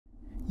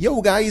Yo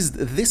guys,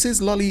 this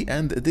is Lolly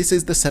and this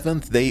is the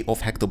 7th day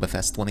of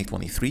Hacktoberfest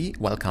 2023.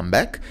 Welcome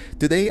back.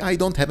 Today I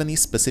don't have any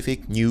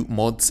specific new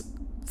mods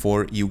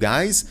for you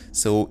guys,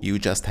 so you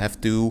just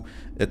have to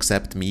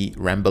accept me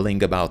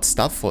rambling about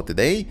stuff for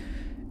today.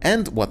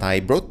 And what I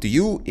brought to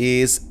you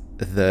is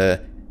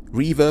the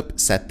reverb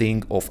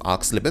setting of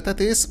Arx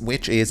Fatalis,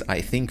 which is,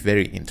 I think,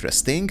 very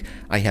interesting.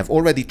 I have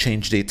already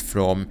changed it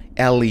from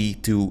alley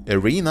to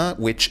arena,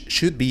 which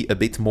should be a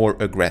bit more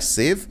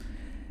aggressive.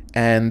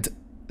 And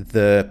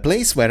the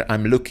place where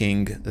I'm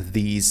looking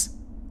these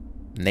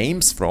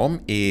names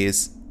from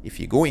is, if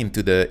you go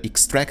into the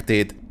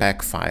extracted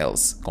pack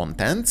files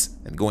contents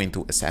and go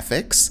into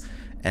SFX,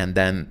 and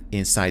then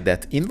inside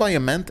that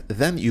environment,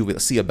 then you will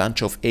see a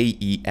bunch of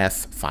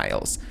AEF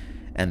files.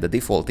 And the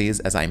default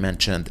is, as I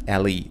mentioned,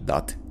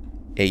 alley.aef,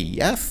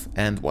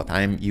 and what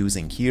I'm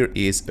using here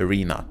is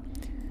arena.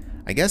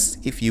 I guess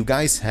if you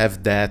guys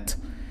have that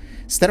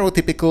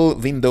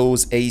stereotypical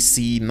Windows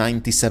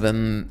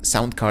AC97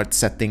 sound card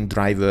setting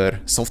driver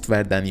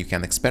software, then you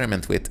can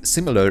experiment with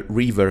similar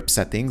reverb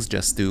settings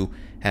just to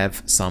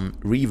have some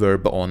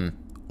reverb on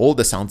all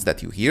the sounds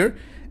that you hear.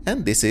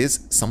 And this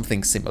is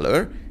something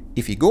similar.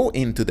 If you go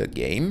into the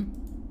game,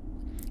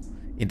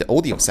 in the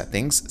audio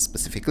settings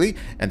specifically,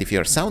 and if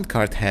your sound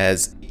card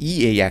has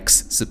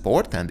EAX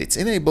support and it's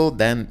enabled,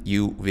 then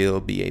you will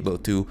be able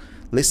to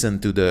listen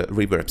to the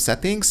reverb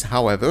settings.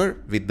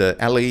 However, with the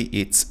alley,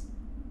 it's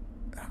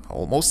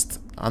almost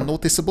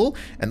unnoticeable,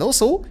 and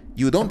also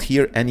you don't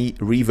hear any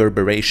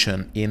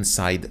reverberation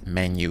inside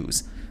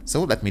menus.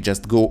 So let me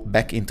just go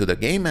back into the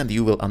game and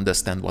you will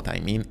understand what I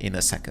mean in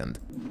a second.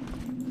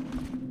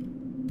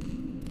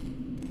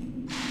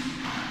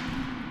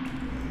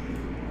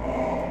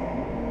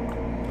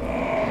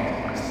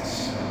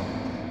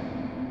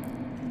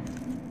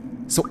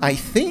 So I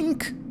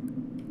think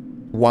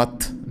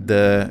what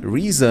the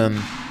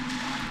reason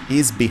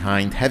is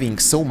behind having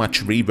so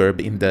much reverb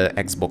in the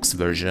Xbox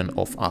version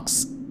of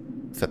Arx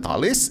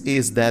Fatalis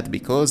is that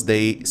because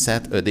they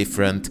set a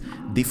different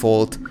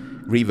default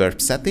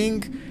reverb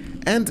setting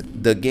and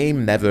the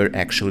game never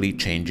actually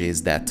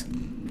changes that.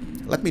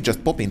 Let me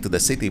just pop into the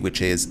city,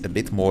 which is a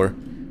bit more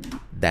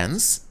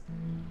dense.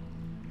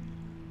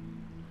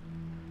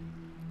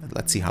 And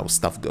let's see how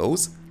stuff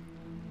goes.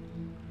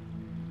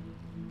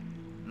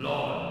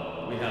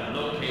 Lord, we have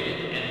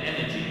located an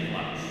energy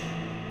flux.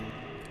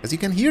 As you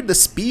can hear, the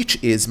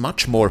speech is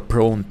much more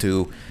prone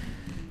to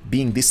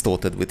being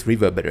distorted with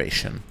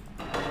reverberation.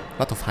 A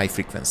lot of high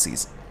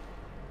frequencies.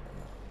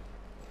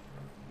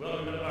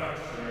 Welcome to Arx,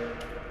 sir.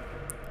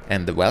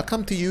 And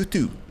welcome to you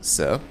too,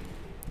 sir.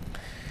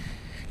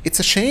 It's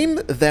a shame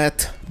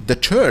that the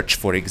church,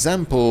 for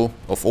example,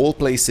 of all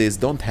places,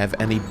 don't have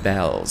any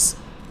bells.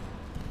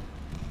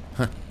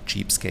 Huh,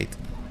 cheapskate.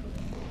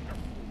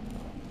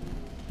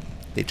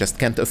 They just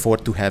can't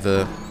afford to have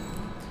a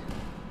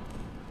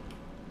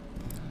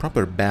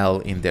proper bell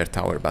in their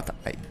tower, but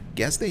I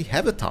guess they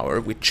have a tower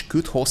which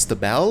could host a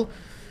bell.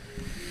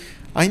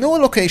 I know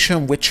a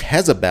location which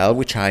has a bell,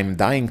 which I'm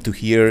dying to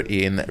hear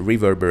in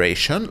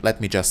reverberation. Let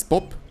me just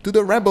pop to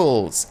the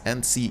rebels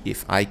and see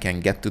if I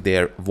can get to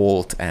their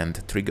vault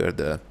and trigger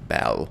the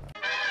bell.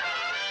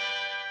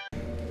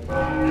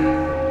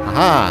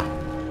 Aha!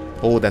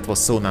 Oh, that was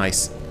so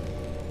nice.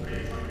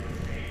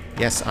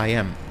 Yes, I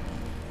am.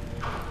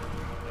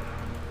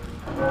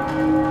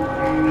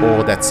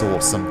 Oh, that's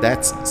awesome.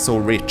 That's so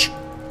rich.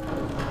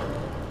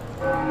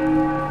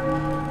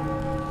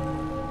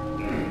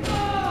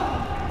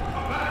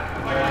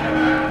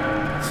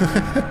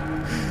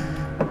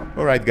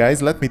 Alright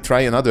guys, let me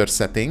try another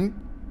setting.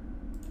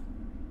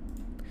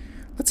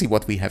 Let's see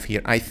what we have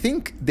here. I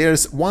think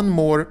there's one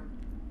more,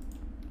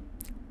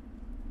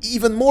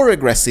 even more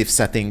aggressive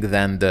setting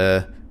than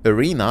the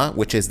arena,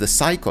 which is the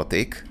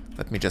psychotic.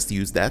 Let me just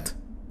use that.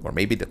 Or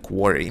maybe the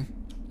quarry.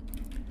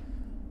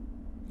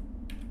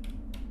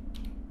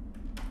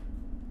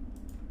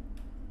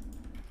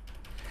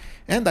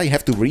 And I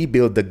have to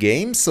rebuild the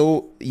game,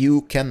 so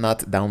you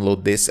cannot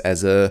download this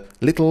as a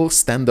little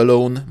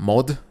standalone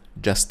mod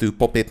just to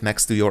pop it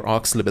next to your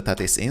Arx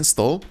Fatalis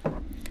install,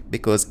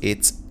 because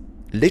it's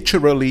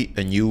literally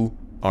a new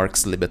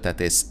Arx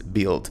Fatalis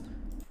build.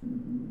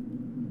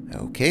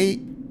 Okay.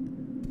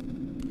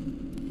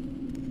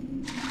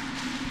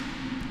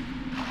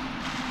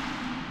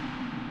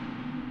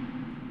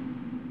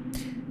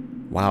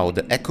 Wow,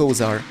 the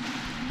echoes are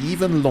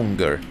even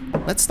longer.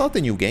 Let's start a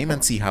new game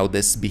and see how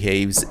this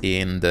behaves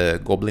in the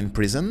Goblin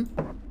Prison.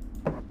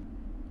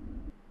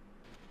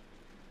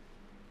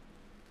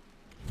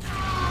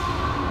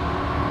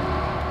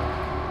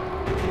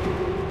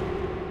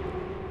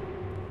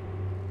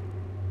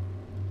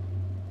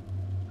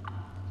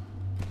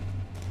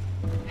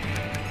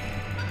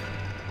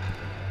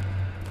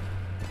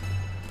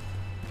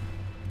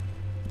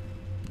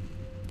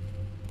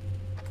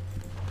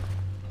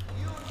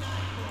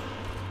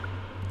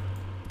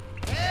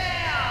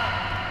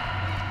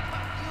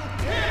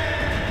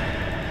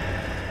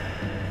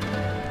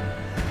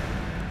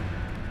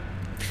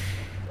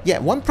 Yeah,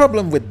 one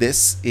problem with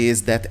this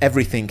is that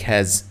everything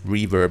has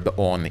reverb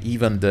on,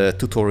 even the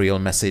tutorial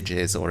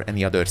messages or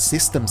any other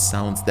system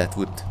sounds that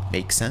would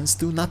make sense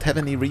to not have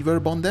any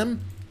reverb on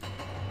them.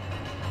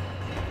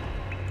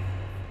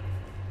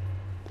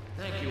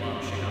 Thank you,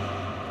 Arx. If you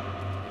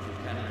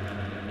can't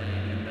remember your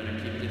name, you better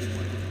keep this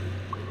one.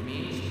 It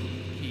means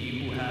he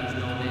who has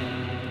no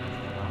name.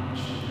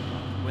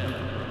 Well,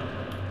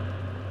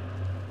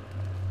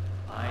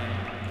 I am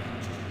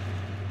danger.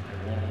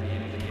 I won't be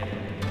able to get it.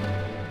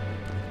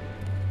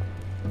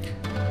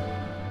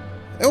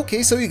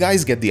 Okay, so you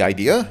guys get the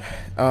idea.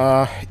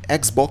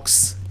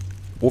 Xbox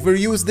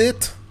overused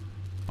it.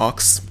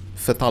 Arx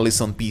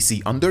Fatalis on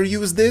PC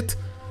underused it.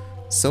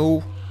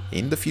 So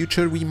in the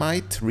future we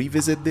might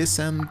revisit this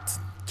and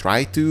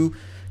try to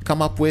come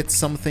up with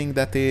something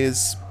that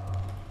is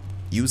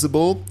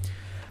usable.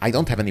 I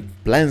don't have any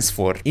plans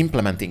for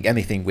implementing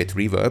anything with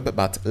reverb,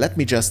 but let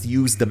me just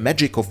use the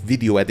magic of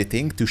video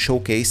editing to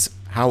showcase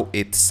how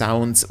it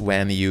sounds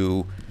when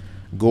you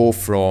go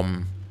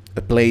from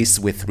a place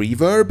with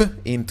reverb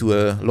into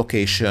a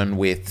location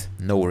with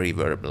no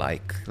reverb.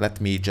 Like,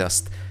 let me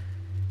just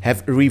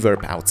have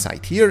reverb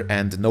outside here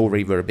and no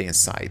reverb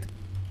inside.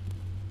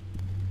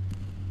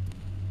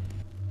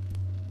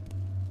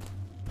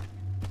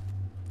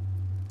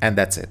 And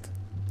that's it.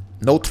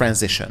 No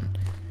transition.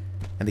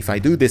 And if I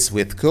do this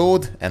with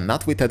code and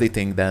not with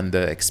editing, then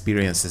the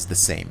experience is the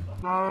same.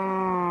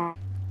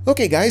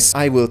 Okay guys,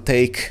 I will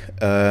take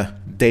a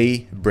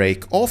day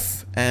break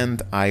off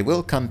and I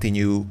will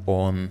continue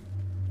on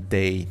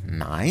day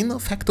 9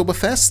 of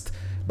Hacktoberfest.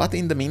 But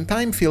in the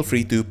meantime, feel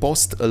free to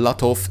post a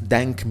lot of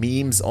dank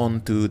memes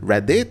onto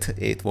Reddit.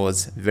 It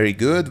was very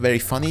good, very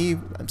funny.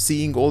 I'm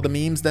seeing all the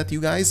memes that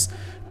you guys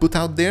put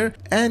out there.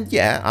 And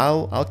yeah,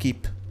 I'll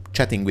keep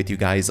chatting with you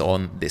guys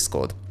on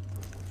Discord.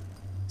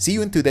 See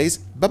you in 2 days.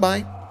 Bye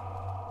bye.